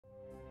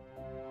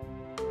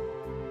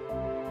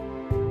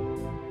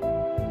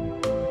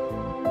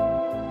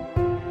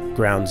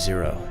Ground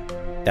Zero.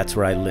 That's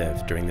where I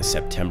lived during the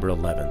September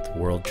 11th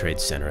World Trade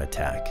Center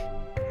attack.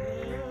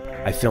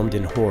 I filmed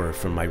in horror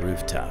from my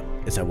rooftop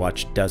as I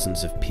watched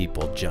dozens of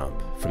people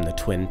jump from the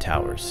Twin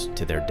Towers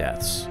to their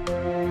deaths.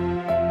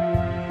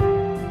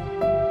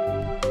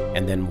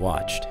 And then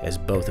watched as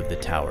both of the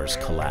towers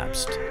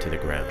collapsed to the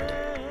ground.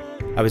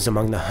 I was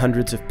among the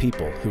hundreds of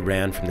people who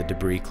ran from the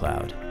debris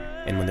cloud,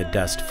 and when the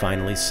dust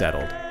finally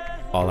settled,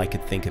 all I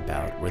could think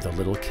about were the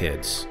little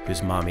kids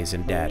whose mommies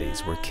and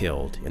daddies were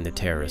killed in the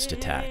terrorist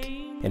attack,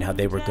 and how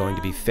they were going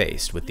to be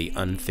faced with the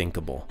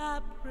unthinkable,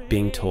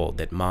 being told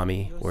that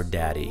mommy or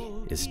daddy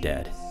is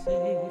dead.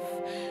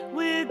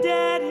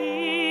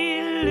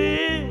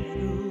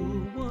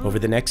 Over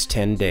the next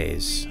 10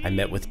 days, I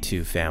met with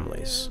two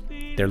families.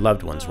 Their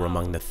loved ones were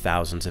among the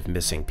thousands of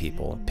missing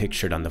people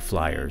pictured on the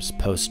flyers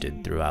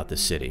posted throughout the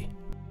city.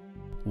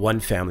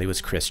 One family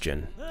was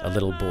Christian. A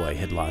little boy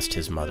had lost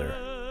his mother.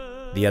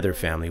 The other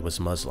family was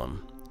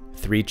Muslim.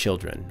 3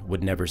 children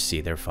would never see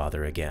their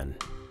father again.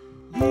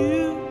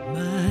 You,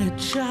 my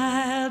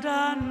child,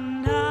 are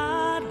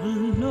not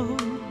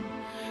alone.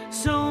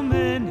 So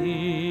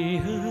many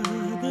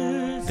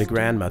others. The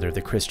grandmother of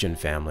the Christian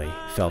family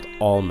felt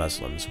all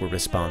Muslims were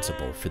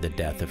responsible for the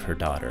death of her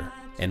daughter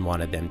and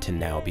wanted them to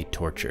now be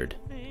tortured.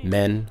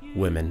 Men,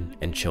 women,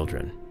 and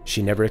children.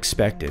 She never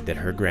expected that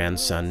her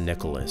grandson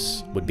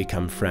Nicholas would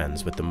become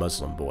friends with the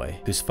Muslim boy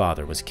whose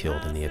father was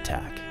killed in the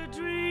attack.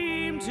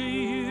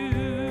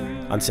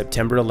 On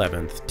September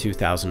 11th,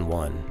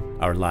 2001,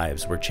 our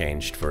lives were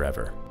changed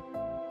forever.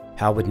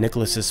 How would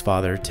Nicholas's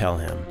father tell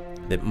him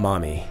that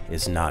mommy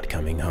is not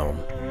coming home?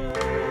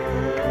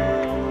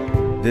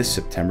 This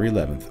September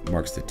 11th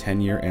marks the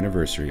 10-year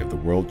anniversary of the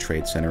World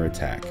Trade Center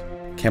attack.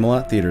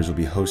 Camelot Theatres will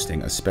be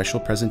hosting a special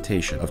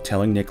presentation of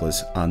Telling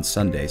Nicholas on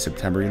Sunday,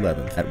 September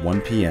 11th at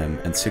 1 p.m.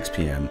 and 6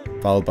 p.m.,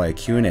 followed by a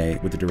Q&A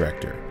with the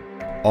director.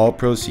 All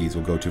proceeds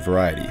will go to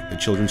Variety, the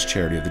children's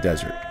charity of the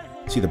desert.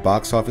 See the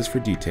box office for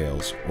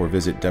details or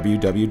visit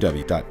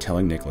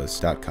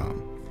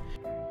www.tellingnicholas.com.